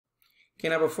Okay,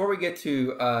 now before we get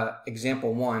to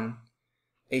example 1,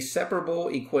 a separable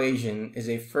equation is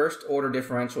a first-order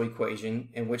differential equation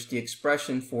in which the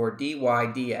expression for dy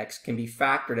dx can be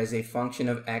factored as a function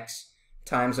of x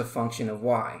times a function of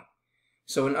y.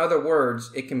 So in other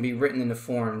words, it can be written in the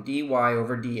form dy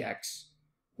over dx,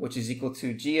 which is equal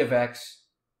to g of x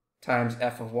times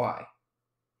f of y.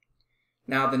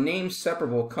 Now the name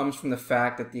separable comes from the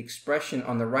fact that the expression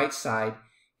on the right side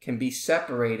can be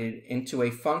separated into a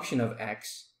function of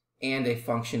x and a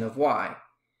function of y.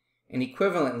 And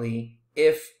equivalently,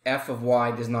 if f of y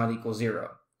does not equal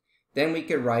 0, then we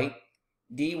could write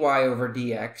dy over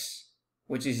dx,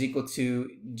 which is equal to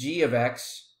g of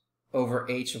x over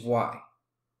h of y,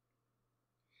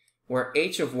 where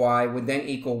h of y would then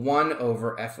equal 1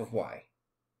 over f of y.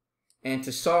 And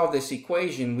to solve this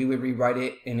equation, we would rewrite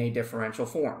it in a differential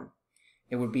form.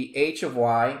 It would be h of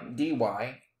y dy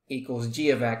equals g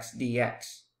of x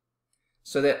dx,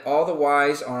 so that all the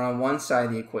y's are on one side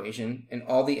of the equation and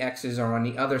all the x's are on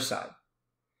the other side.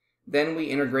 Then we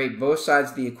integrate both sides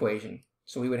of the equation.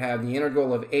 So we would have the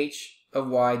integral of h of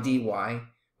y dy,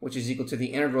 which is equal to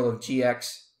the integral of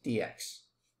gx dx.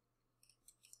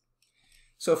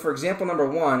 So for example number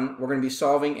 1, we're going to be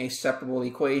solving a separable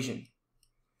equation.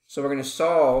 So we're going to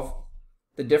solve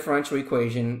the differential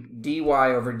equation dy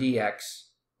over dx,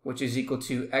 which is equal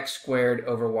to x squared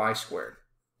over y squared.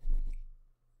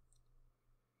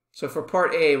 So for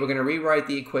part A, we're going to rewrite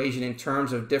the equation in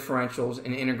terms of differentials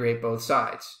and integrate both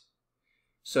sides.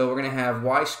 So we're going to have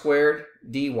y squared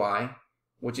dy,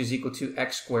 which is equal to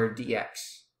x squared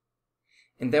dx.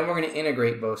 And then we're going to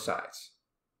integrate both sides.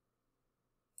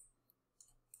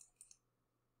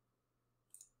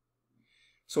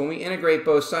 So when we integrate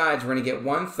both sides, we're going to get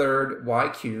 1/3 y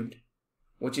cubed,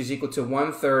 which is equal to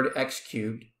 1/3 x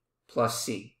cubed plus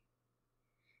c.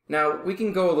 Now, we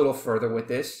can go a little further with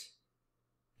this,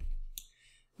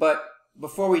 but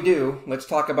before we do, let's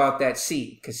talk about that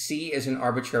c, because c is an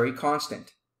arbitrary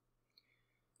constant.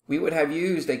 We would have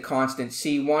used a constant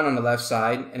c1 on the left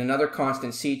side and another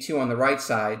constant c2 on the right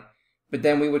side, but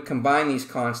then we would combine these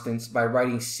constants by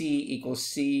writing c equals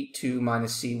c2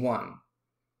 minus c1.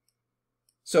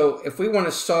 So if we want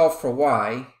to solve for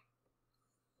y,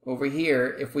 over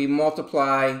here, if we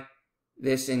multiply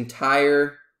this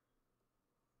entire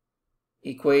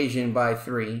equation by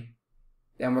 3,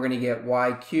 then we're going to get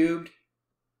y cubed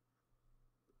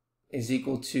is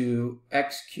equal to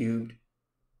x cubed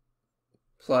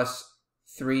plus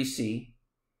 3c.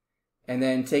 And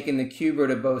then taking the cube root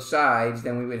of both sides,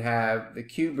 then we would have the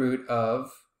cube root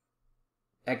of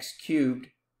x cubed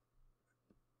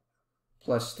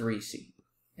plus 3c.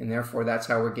 And therefore, that's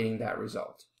how we're getting that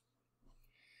result.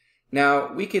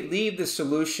 Now, we could leave the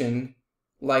solution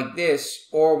like this,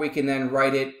 or we can then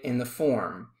write it in the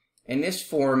form. And this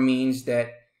form means that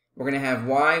we're going to have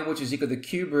y, which is equal to the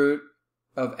cube root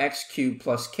of x cubed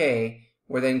plus k,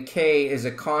 where then k is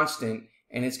a constant,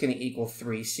 and it's going to equal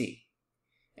 3c.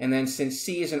 And then since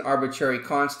c is an arbitrary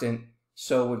constant,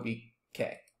 so would be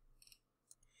k.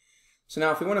 So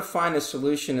now if we want to find the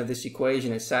solution of this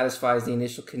equation that satisfies the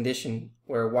initial condition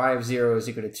where y of 0 is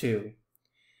equal to 2,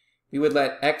 we would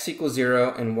let x equal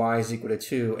 0 and y is equal to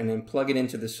 2 and then plug it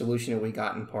into the solution that we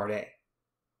got in part A.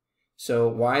 So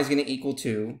y is going to equal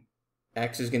 2,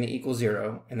 x is going to equal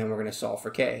 0, and then we're going to solve for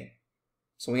k.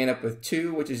 So we end up with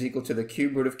 2, which is equal to the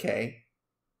cube root of k.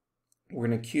 We're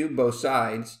going to cube both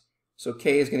sides, so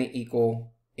k is going to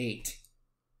equal 8.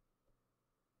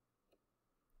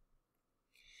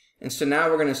 And so now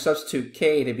we're going to substitute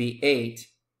k to be 8.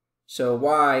 So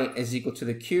y is equal to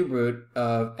the cube root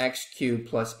of x cubed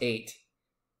plus 8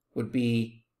 would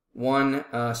be one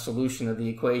solution of the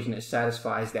equation that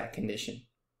satisfies that condition.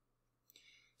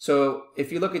 So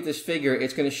if you look at this figure,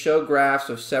 it's going to show graphs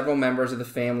of several members of the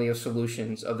family of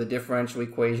solutions of the differential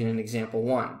equation in example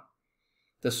 1.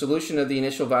 The solution of the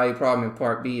initial value problem in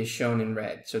part B is shown in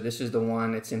red. So this is the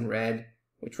one that's in red,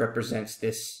 which represents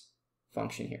this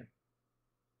function here.